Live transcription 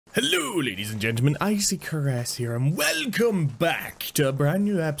Hello ladies and gentlemen, IcyCaress here and welcome back to a brand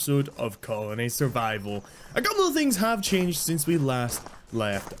new episode of Colony Survival. A couple of things have changed since we last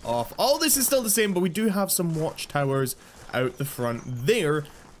left off. All this is still the same, but we do have some watchtowers out the front there.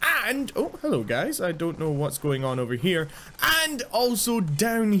 And, oh, hello guys, I don't know what's going on over here. And also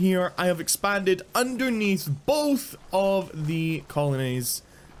down here, I have expanded underneath both of the colonies,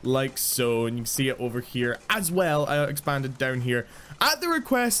 like so. And you can see it over here as well. I expanded down here at the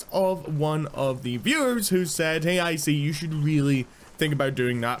request of one of the viewers who said, hey Icy, you should really think about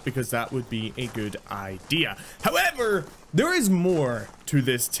doing that because that would be a good idea. However, there is more to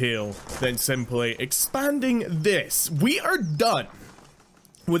this tale than simply expanding this. We are done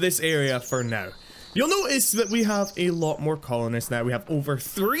with this area for now. You'll notice that we have a lot more colonists now. We have over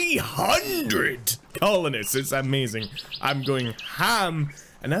 300 colonists. It's amazing. I'm going ham,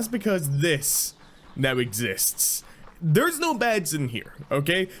 and that's because this now exists. There's no beds in here,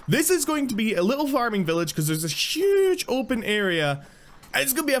 okay? This is going to be a little farming village because there's a huge open area. And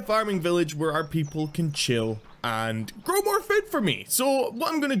it's going to be a farming village where our people can chill and grow more food for me. So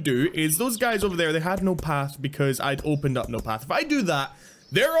what I'm going to do is those guys over there, they had no path because I'd opened up no path. If I do that,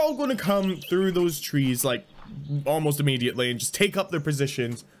 they're all going to come through those trees like almost immediately and just take up their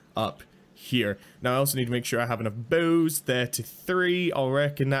positions up here. Now I also need to make sure I have enough bows. 33, I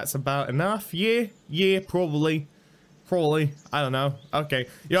reckon that's about enough. Yeah, probably. I don't know. Okay,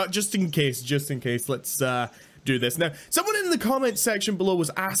 yeah, just in case, let's do this. Now, someone in the comment section below was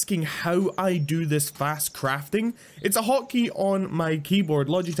asking how I do this fast crafting. It's a hotkey on my keyboard,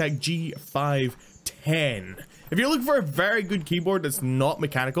 Logitech G510. If you're looking for a very good keyboard that's not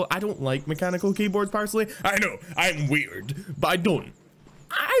mechanical, I don't like mechanical keyboards personally. I know, I'm weird, but I don't.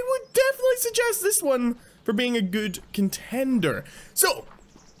 I would definitely suggest this one for being a good contender. So,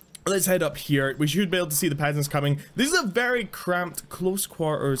 let's head up here. We should be able to see the peasants coming. This is a very cramped, close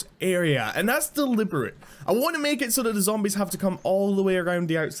quarters area, and that's deliberate. I want to make it so that the zombies have to come all the way around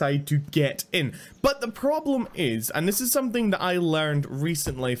the outside to get in. But the problem is, and this is something that I learned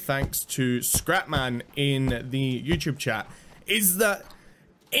recently thanks to Scrapman in the YouTube chat, is that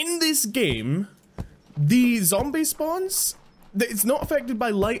in this game, the zombie spawns, it's not affected by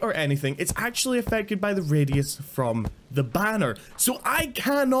light or anything. It's actually affected by the radius from the banner. So I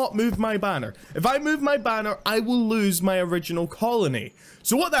cannot move my banner. If I move my banner, I will lose my original colony.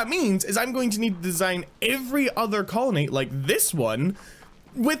 So what that means is I'm going to need to design every other colony, like this one,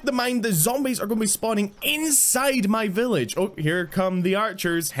 with the mind that zombies are going to be spawning inside my village. Oh, here come the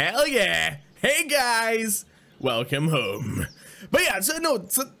archers. Hell yeah. Hey guys. Welcome home. But yeah, so no,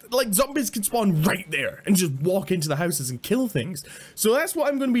 like zombies can spawn right there and just walk into the houses and kill things. So that's what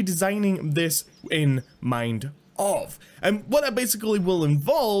I'm going to be designing this in mind of. And what that basically will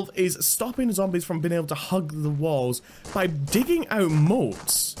involve is stopping the zombies from being able to hug the walls by digging out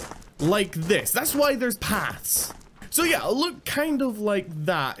moats like this. That's why there's paths. So yeah, it'll look kind of like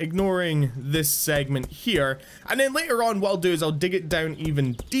that, ignoring this segment here. And then later on, what I'll do is I'll dig it down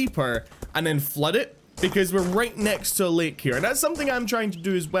even deeper and then flood it, because we're right next to a lake here. And that's something I'm trying to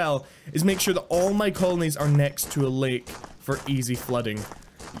do as well, is make sure that all my colonies are next to a lake for easy flooding.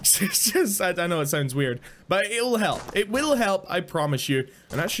 It's just, I know it sounds weird, but it'll help. It will help, I promise you.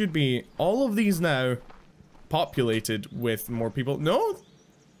 And that should be all of these now populated with more people. No?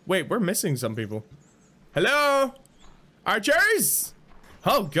 Wait, we're missing some people. Hello? Archers?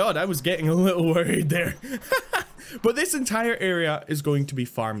 Oh god, I was getting a little worried there. But this entire area is going to be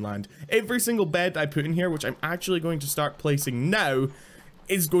farmland. Every single bed I put in here, which I'm actually going to start placing now,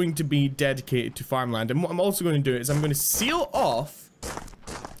 is going to be dedicated to farmland. And what I'm also going to do is I'm going to seal off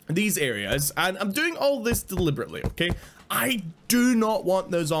these areas. And I'm doing all this deliberately, okay? I do not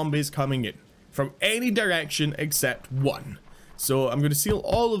want the zombies coming in from any direction except one. So I'm going to seal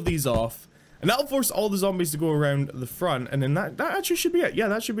all of these off. And that'll force all the zombies to go around the front. And then that actually should be it. Yeah,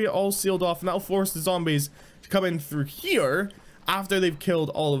 that should be all sealed off. And that'll force the zombies to come in through here after they've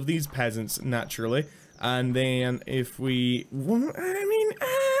killed all of these peasants, naturally. And then if we...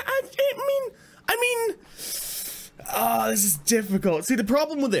 this is difficult. See, the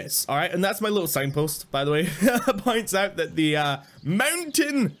problem with this, alright, and that's my little signpost, by the way, points out that the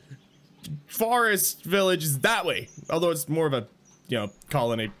mountain forest village is that way. Although it's more of a, you know,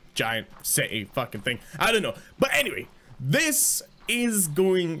 colony, giant city fucking thing. I don't know. But anyway, this is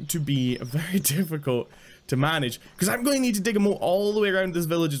going to be very difficult to manage because I'm going to need to dig a moat all the way around this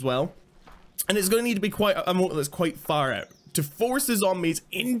village as well. And it's going to need to be quite a moat that's quite far out to force the zombies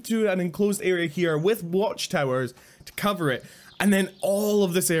into an enclosed area here with watchtowers to cover it. And then all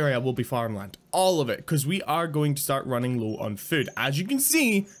of this area will be farmland. All of it, because we are going to start running low on food. As you can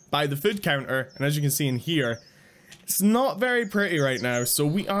see by the food counter, and as you can see in here, It's not very pretty right now, so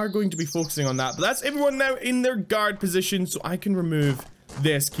we are going to be focusing on that. But that's everyone now in their guard position, so I can remove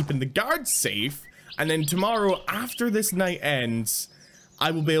this, keeping the guards safe. And then tomorrow, after this night ends,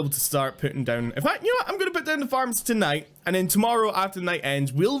 I will be able to start putting down... In fact, you know what? I'm going to put down the farms tonight. And then tomorrow, after the night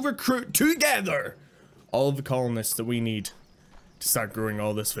ends, we'll recruit together all of the colonists that we need to start growing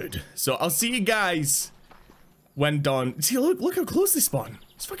all this food. So I'll see you guys when dawn... See, look how close they spawn.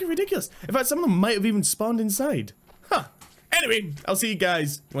 It's fucking ridiculous. In fact, some of them might have even spawned inside. Huh. Anyway, I'll see you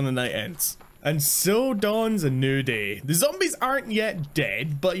guys when the night ends. And so dawns a new day. The zombies aren't yet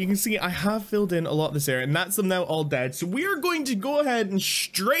dead, but you can see I have filled in a lot of this area, and that's them now all dead. So we are going to go ahead and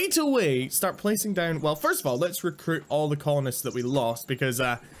straight away start placing down... Well, first of all, let's recruit all the colonists that we lost, because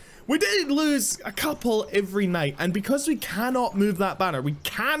we did lose a couple every night. And because we cannot move that banner, we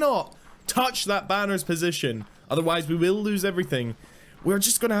cannot touch that banner's position, otherwise we will lose everything. We're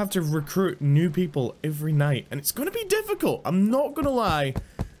just gonna have to recruit new people every night, and it's gonna be difficult. I'm not gonna lie.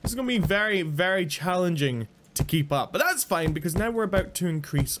 It's gonna be very, very challenging to keep up, but that's fine because now we're about to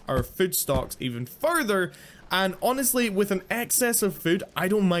increase our food stocks even further. And honestly, with an excess of food, I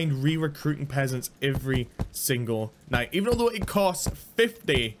don't mind re-recruiting peasants every single night, even though it costs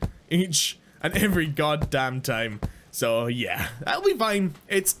 50 each and every goddamn time. So yeah, that'll be fine.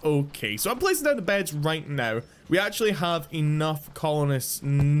 It's okay. So I'm placing down the beds right now. We actually have enough colonists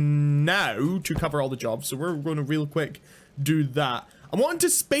now to cover all the jobs, so we're going to real quick do that. I want to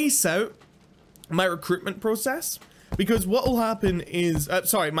space out my recruitment process, because what will happen is,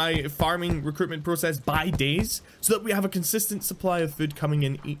 my farming recruitment process by days, so that we have a consistent supply of food coming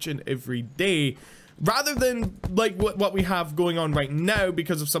in each and every day, rather than like what we have going on right now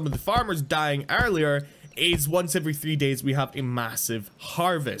because of some of the farmers dying earlier. Is once every 3 days we have a massive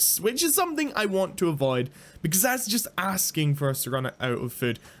harvest, which is something I want to avoid because that's just asking for us to run out of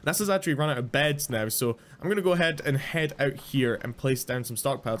food. And that's us actually run out of beds now, so I'm gonna go ahead and head out here and place down some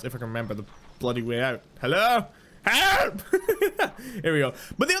stockpiles if I can remember the bloody way out. Hello? Help! Here we go.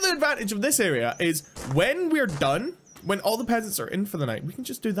 But the other advantage of this area is when we're done, when all the peasants are in for the night, we can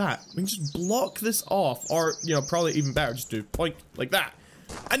just do that. We can just block this off, or, you know, probably even better, just do point like that.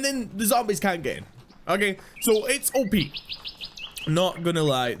 And then the zombies can't get in. Okay, so it's OP. Not gonna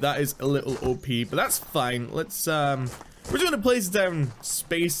lie, that is a little OP, but that's fine. Let's we're just gonna place down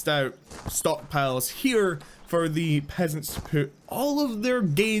spaced out stockpiles here for the peasants to put all of their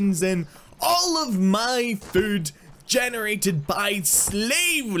gains in. All of my food generated by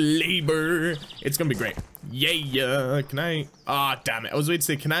slave labor. It's gonna be great. Yeah, can I? Ah, damn it. I was waiting to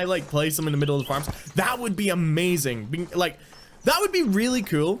say, can I like place them in the middle of the farms? That would be amazing. Like, that would be really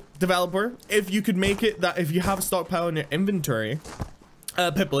cool, developer, if you could make it that if you have a stockpile in your inventory,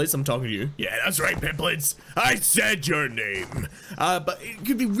 Piplets, I'm talking to you. Yeah, that's right, Piplets. I said your name. But it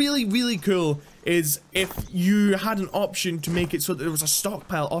could be really, really cool is if you had an option to make it so that there was a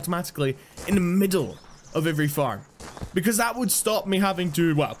stockpile automatically in the middle of every farm. Because that would stop me having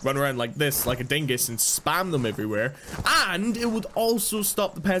to, well, run around like this, like a dingus, and spam them everywhere. And it would also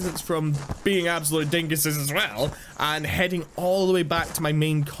stop the peasants from being absolute dinguses as well, and heading all the way back to my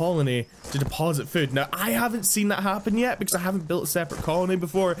main colony to deposit food. Now, I haven't seen that happen yet, because I haven't built a separate colony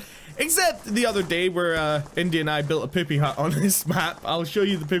before, except the other day where Indy and I built a poopy hut on this map. I'll show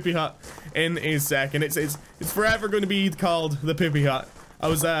you the poopy hut in a second. It's forever going to be called the poopy hut. I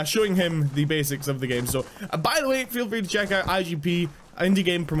was showing him the basics of the game. So, by the way, feel free to check out IGP, Indie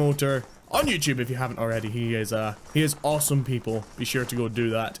Game Promoter, on YouTube if you haven't already. He is awesome, people. Be sure to go do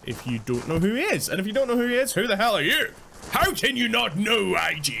that if you don't know who he is. And if you don't know who he is, who the hell are you? How can you not know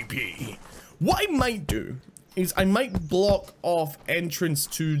IGP? What I might do is I might block off entrance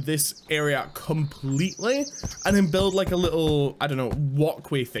to this area completely and then build like a little, I don't know,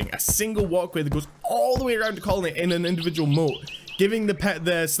 walkway thing. A single walkway that goes all the way around the colony in an individual moat, giving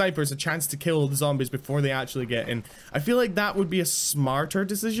the snipers a chance to kill the zombies before they actually get in. I feel like that would be a smarter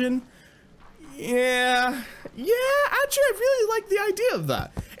decision. Yeah, actually I really like the idea of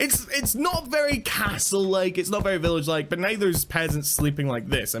that. It's not very castle-like, it's not very village-like, but neither is peasants sleeping like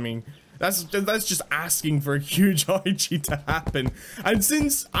this. I mean, that's just asking for a huge orgy to happen. And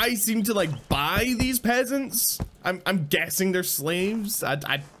since I seem to like buy these peasants, I'm guessing they're slaves. I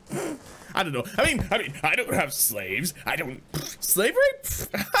don't know. I mean, I don't have slaves. I don't... Slavery?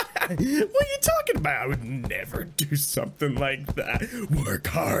 What are you talking about? I would never do something like that. Work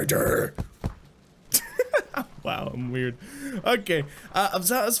harder. Wow, I'm weird. Okay, have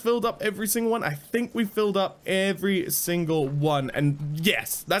Zatas filled up every single one? I think we filled up every single one. And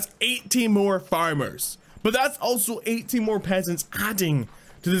yes, that's 18 more farmers. But that's also 18 more peasants adding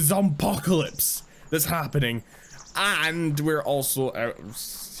to the zompocalypse that's happening. And we're also out of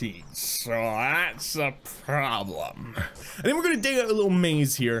seeds, so that's a problem. And then we're gonna dig out a little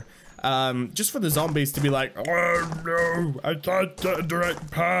maze here, just for the zombies to be like, oh no, I thought the direct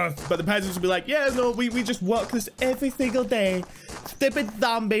path. But the peasants will be like, yeah, no, we just walk this every single day. Stupid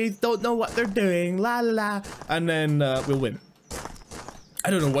zombies don't know what they're doing, la la la. And then we'll win. I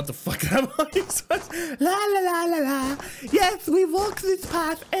don't know what the fuck that was. La la la la la. Yes, we walk this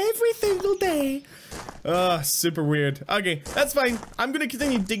path every single day. Super weird. Okay, that's fine. I'm gonna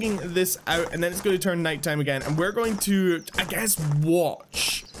continue digging this out, and then it's gonna turn nighttime again, and we're going to, I guess,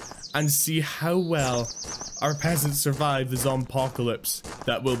 watch and see how well our peasants survive the zompocalypse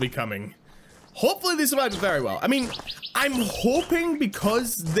that will be coming. Hopefully they survive it very well. I mean, I'm hoping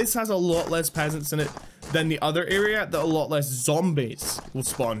because this has a lot less peasants in it than the other area, that a lot less zombies will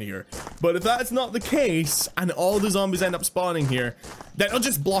spawn here. But if that's not the case, and all the zombies end up spawning here, then I'll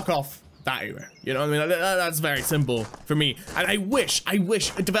just block off that area. You know what I mean? That's very simple for me. And I wish,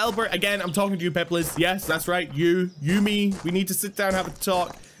 a developer, again, I'm talking to you, Peplis. Yes, that's right, you, me. We need to sit down, have a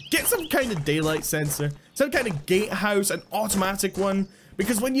talk. Get some kind of daylight sensor, some kind of gatehouse, an automatic one.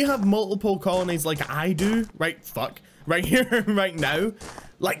 Because when you have multiple colonies like I do, right here, right now,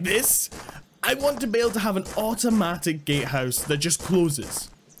 like this, I want to be able to have an automatic gatehouse that just closes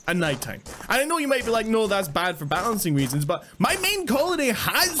at nighttime. And I know you might be like, no, that's bad for balancing reasons, but my main colony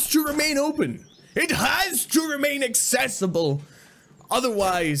has to remain open. It has to remain accessible.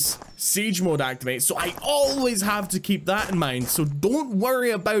 Otherwise, siege mode activates. So I always have to keep that in mind. So don't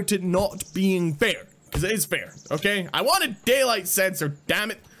worry about it not being fair, because it is fair, okay? I want a daylight sensor, damn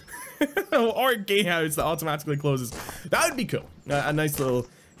it. Or a gatehouse that automatically closes. That would be cool. A nice little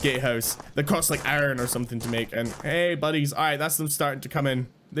gatehouse that costs like iron or something to make. And hey buddies, all right, that's them starting to come in.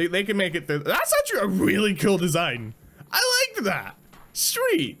 They can make it through. That's actually a really cool design. I like that.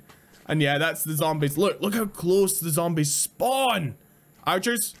 Sweet. And yeah, that's the zombies. Look how close the zombies spawn.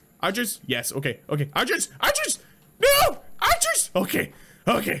 Archers, yes, okay, archers, no, archers, okay,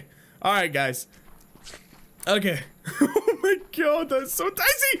 all right guys, okay. Oh my god, that's so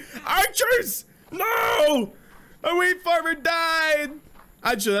dicey. Archers, no, a wheat farmer died.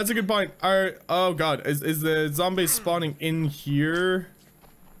 Actually, that's a good point. Oh god, is the zombies spawning in here?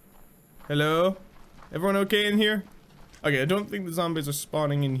 Hello? Everyone okay in here? Okay, I don't think the zombies are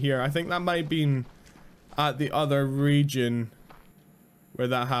spawning in here. I think that might have been at the other region where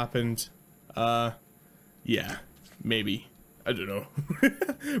that happened. Yeah, maybe. I don't know.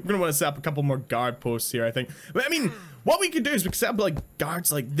 We're gonna want to set up a couple more guard posts here, I think. But I mean, what we could do is we could set up like guards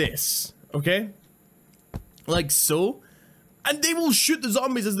like this, okay? Like so. And they will shoot the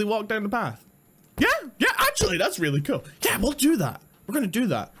zombies as they walk down the path. Yeah, actually, that's really cool. Yeah, we'll do that. We're gonna do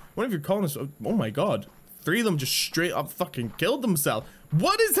that. One of your colonists, oh my god. 3 of them just straight up fucking killed themselves.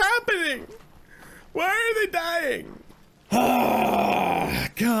 What is happening? Why are they dying? Ah,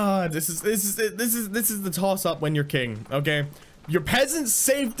 god, this is the toss up when you're king, okay? Your peasants'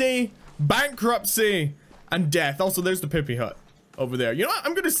 safety, bankruptcy, and death. Also, there's the poopy hut over there. You know what?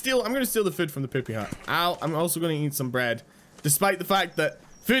 I'm gonna steal the food from the poopy hut. I'm also gonna eat some bread. Despite the fact that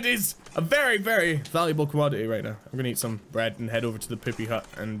food is a very, very valuable commodity right now. I'm gonna eat some bread and head over to the poopy hut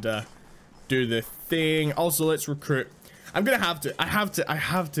and do the thing. Also, let's recruit. I'm gonna have to. I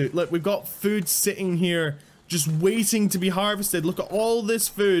have to. Look, we've got food sitting here just waiting to be harvested. Look at all this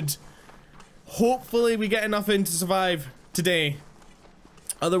food. Hopefully we get enough in to survive today.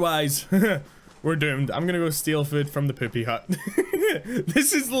 Otherwise, we're doomed. I'm gonna go steal food from the poopy hut.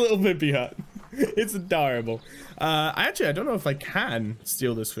 This is the little poopy hut. It's adorable. I don't know if I can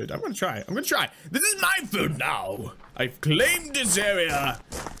steal this food. I'm gonna try. This is my food now. I've claimed this area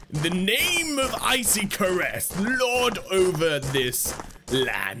in the name of IcyCaress, Lord over this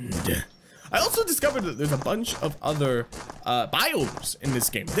land. I also discovered that there's a bunch of other biomes in this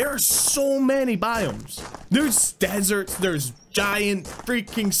game. There are so many biomes. There's deserts, there's giant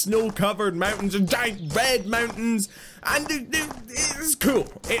freaking snow-covered mountains, and giant red mountains, and it is cool.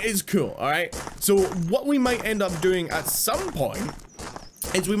 It is cool, all right? So what we might end up doing at some point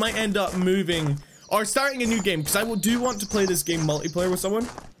is we might end up moving or starting a new game, because I do want to play this game multiplayer with someone.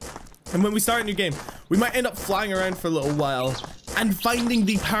 And when we start a new game, we might end up flying around for a little while and finding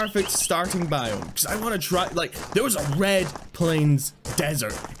the perfect starting biome. Because I want to try, like, there was a red plains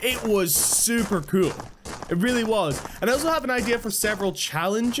desert. It was super cool. It really was. And I also have an idea for several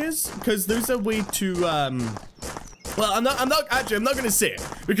challenges, because there's a way to, well, I'm not going to say it,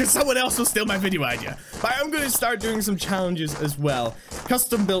 because someone else will steal my video idea. But I'm going to start doing some challenges as well.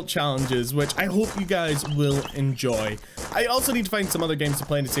 Custom built challenges, which I hope you guys will enjoy. I also need to find some other games to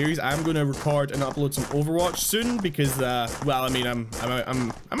play in the series. I'm going to record and upload some Overwatch soon, because, well, I mean, I'm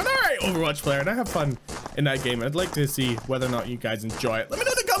an alright Overwatch player, and I have fun in that game. I'd like to see whether or not you guys enjoy it. Let me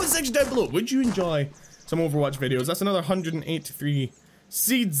know in the comment section down below. Would you enjoy some Overwatch videos? That's another 183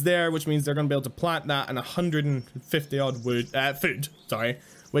 seeds there, which means they're going to be able to plant that and 150 odd food, sorry,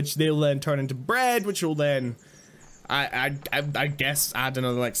 which they'll then turn into bread, which will then, I guess, add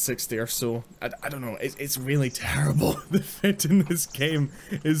another like 60 or so. I don't know. It's really terrible. The fit in this game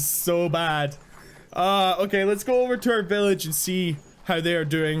is so bad. Okay, let's go over to our village and see how they are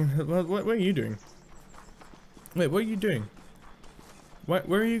doing. What are you doing? Wait, what are you doing? Where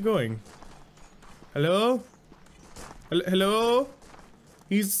are you going? Hello? Hello?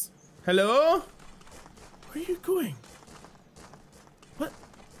 Hello? Where are you going? What?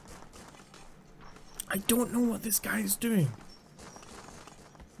 I don't know what this guy is doing.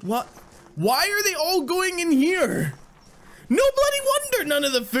 What? Why are they all going in here? No bloody wonder none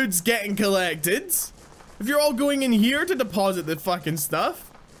of the food's getting collected. If you're all going in here to deposit the fucking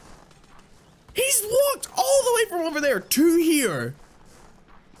stuff. He's walked all the way from over there to here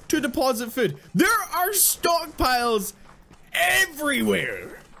to deposit food. There are stockpiles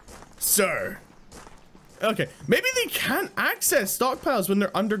everywhere, sir. Okay, maybe they can't access stockpiles when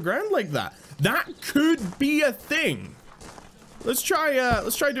they're underground like that. That could be a thing. Let's try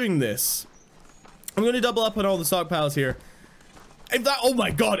doing this. I'm gonna double up on all the stockpiles here. If that, oh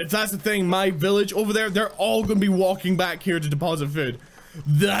my god, if that's the thing, my village over there, they're all gonna be walking back here to deposit food.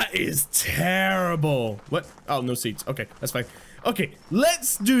 That is terrible. What? Oh, no seats. Okay, that's fine. Okay,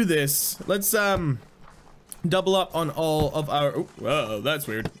 let's do this. Let's double up on all of our, oh, whoa, that's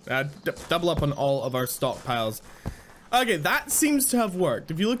weird. Double up on all of our stockpiles. Okay, that seems to have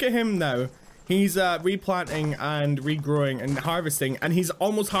worked. If you look at him now, he's replanting and regrowing and harvesting, and he's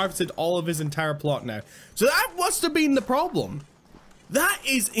almost harvested all of his entire plot now. So that must have been the problem. That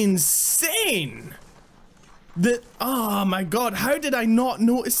is insane. That, oh my god, how did I not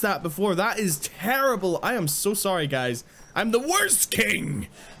notice that before? That is terrible. I am so sorry, guys. I'm the worst king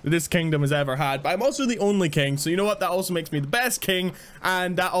this kingdom has ever had, but I'm also the only king, so you know what? That also makes me the best king,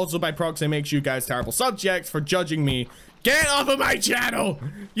 and that also by proxy makes you guys terrible subjects for judging me. Get off of my channel!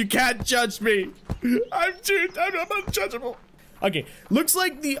 You can't judge me. I'm unjudgeable. Okay, looks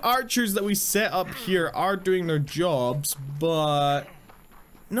like the archers that we set up here are doing their jobs, but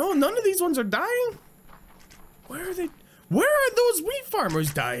no, none of these ones are dying. Where are they? Where are those wheat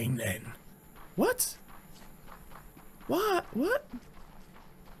farmers dying then? What? What? What?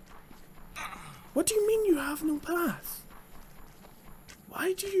 What do you mean you have no path?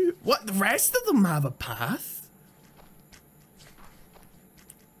 Why do you... What? The rest of them have a path?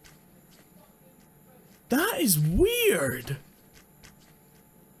 That is weird.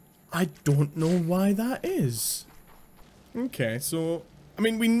 I don't know why that is. Okay, so... I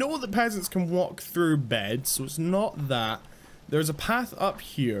mean, we know that peasants can walk through beds, so it's not that. There's a path up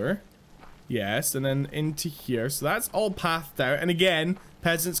here. Yes, and then into here. So that's all pathed out. And again,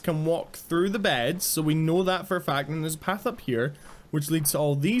 peasants can walk through the beds, so we know that for a fact. And there's a path up here, which leads to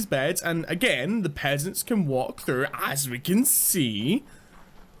all these beds. And again, the peasants can walk through, as we can see.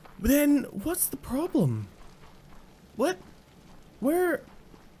 But then, what's the problem? What? Where?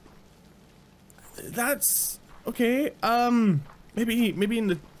 That's... Okay, maybe in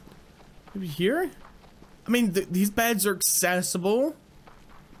the... Maybe here? I mean, these beds are accessible.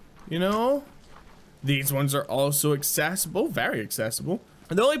 You know? These ones are also accessible. Very accessible.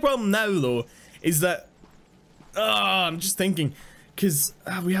 And the only problem now, though, is that... I'm just thinking. Because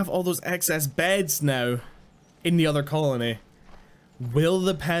we have all those excess beds now in the other colony. Will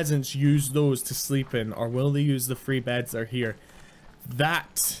the peasants use those to sleep in? Or will they use the free beds that are here?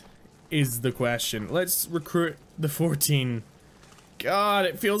 That is the question. Let's recruit the 14. God,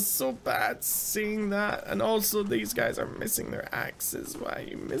 it feels so bad seeing that. And also, these guys are missing their axes. Why are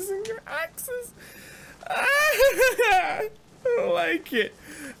you missing your axes? I don't like it.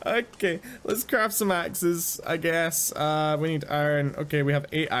 Okay, let's craft some axes, I guess. We need iron. Okay, we have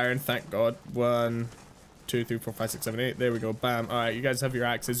 8 iron, thank God. 1, 2, 3, 4, 5, 6, 7, 8. There we go. Bam. All right, you guys have your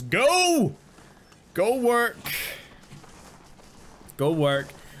axes. Go! Go work. Go work.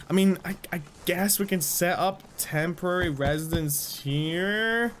 I mean, I guess we can set up temporary residence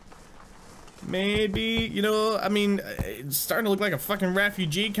here. Maybe, you know, I mean, it's starting to look like a fucking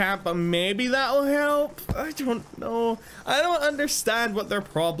refugee camp, but maybe that'll help. I don't know. I don't understand what their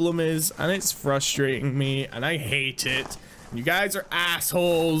problem is, and it's frustrating me, and I hate it. You guys are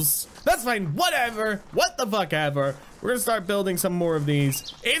assholes. That's fine, whatever. What the fuck ever. We're gonna start building some more of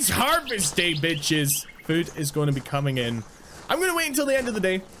these. It's harvest day, bitches. Food is going to be coming in. I'm gonna wait until the end of the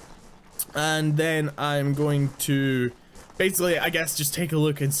day. And then I'm going to basically, I guess, just take a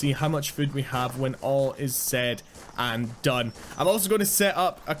look and see how much food we have when all is said and done. I'm also going to set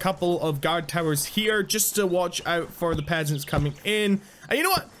up a couple of guard towers here just to watch out for the peasants coming in. And you know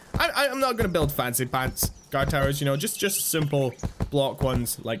what? I'm not going to build fancy pants guard towers, you know, just simple block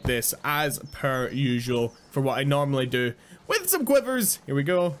ones like this as per usual for what I normally do with some quivers. Here we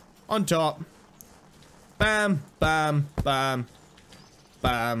go. On top. Bam, bam, bam,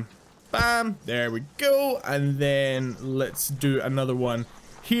 bam, bam. There we go. And then let's do another one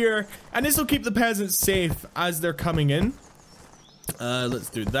here. And this will keep the peasants safe as they're coming in. Let's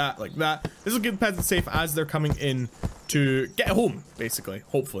do that like that. This will keep the peasants safe as they're coming in to get home, basically.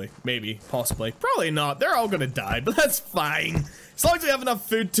 Hopefully, maybe, possibly. Probably not. They're all gonna die, but that's fine. As long as we have enough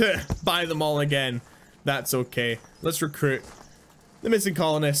food to buy them all again, that's okay. Let's recruit the missing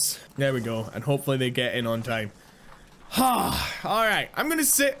colonists. There we go. And hopefully they get in on time. Alright, I'm gonna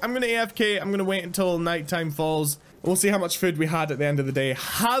sit. I'm gonna AFK. I'm gonna wait until nighttime falls. We'll see how much food we had at the end of the day.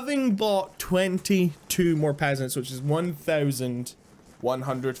 Having bought 22 more peasants, which is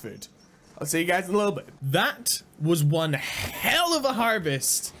 1,100 food. I'll see you guys in a little bit. That was one hell of a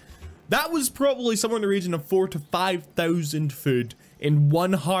harvest. That was probably somewhere in the region of 4,000 to 5,000 food in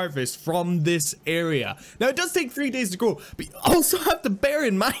one harvest from this area. Now, it does take 3 days to grow, but you also have to bear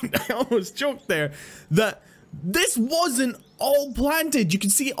in mind, I almost joked there, that this wasn't all planted. You can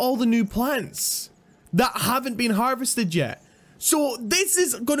see all the new plants that haven't been harvested yet. So this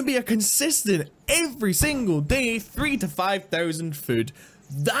is going to be a consistent every single day 3,000 to 5,000 food.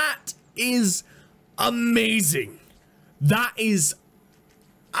 That is amazing. That is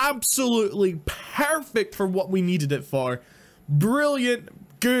absolutely perfect for what we needed it for.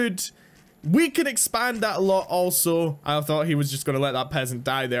 Brilliant, good. We could expand that a lot also. I thought he was just going to let that peasant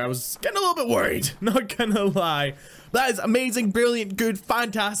die there. I was getting a little bit worried, not gonna lie. That is amazing, brilliant, good,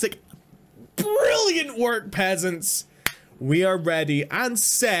 fantastic. Brilliant work, peasants. We are ready and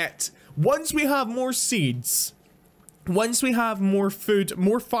set. Once we have more seeds, once we have more food,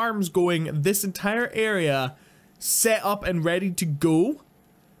 more farms going, this entire area set up and ready to go,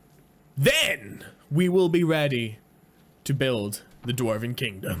 then we will be ready to build the Dwarven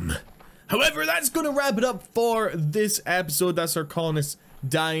Kingdom. However, that's going to wrap it up for this episode. That's our colonists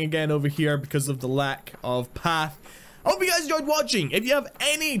dying again over here because of the lack of path. I hope you guys enjoyed watching. If you have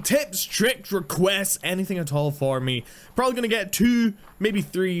any tips, tricks, requests, anything at all for me, probably going to get 2, maybe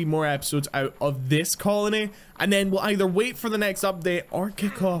 3 more episodes out of this colony. And then we'll either wait for the next update or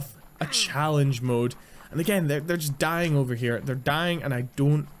kick off a challenge mode. And again, they're just dying over here. They're dying and I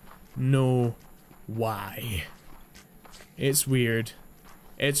don't know why. It's weird.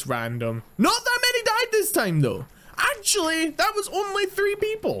 It's random. Not that many died this time though. Actually, that was only 3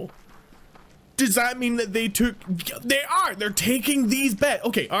 people. Does that mean that they took... They're taking these beds.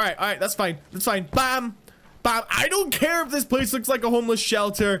 Okay, alright, that's fine. That's fine. Bam. Bam. I don't care if this place looks like a homeless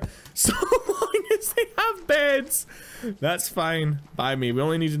shelter. So long as they have beds. That's fine by me. We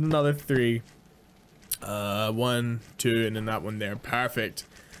only needed another 3. 1, 2, and then that one there. Perfect.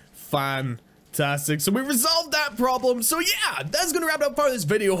 Fantastic. So we resolved that problem. So yeah, that's gonna wrap it up for this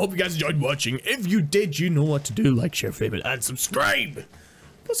video. Hope you guys enjoyed watching. If you did, you know what to do. Like, share, favorite, and subscribe.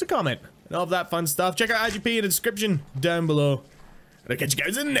 Post a comment. And all of that fun stuff. Check out IGP in the description down below. And I'll catch you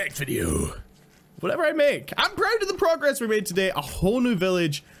guys in the next video. Whatever I make. I'm proud of the progress we made today. A whole new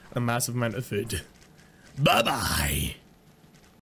village and a massive amount of food. Bye-bye.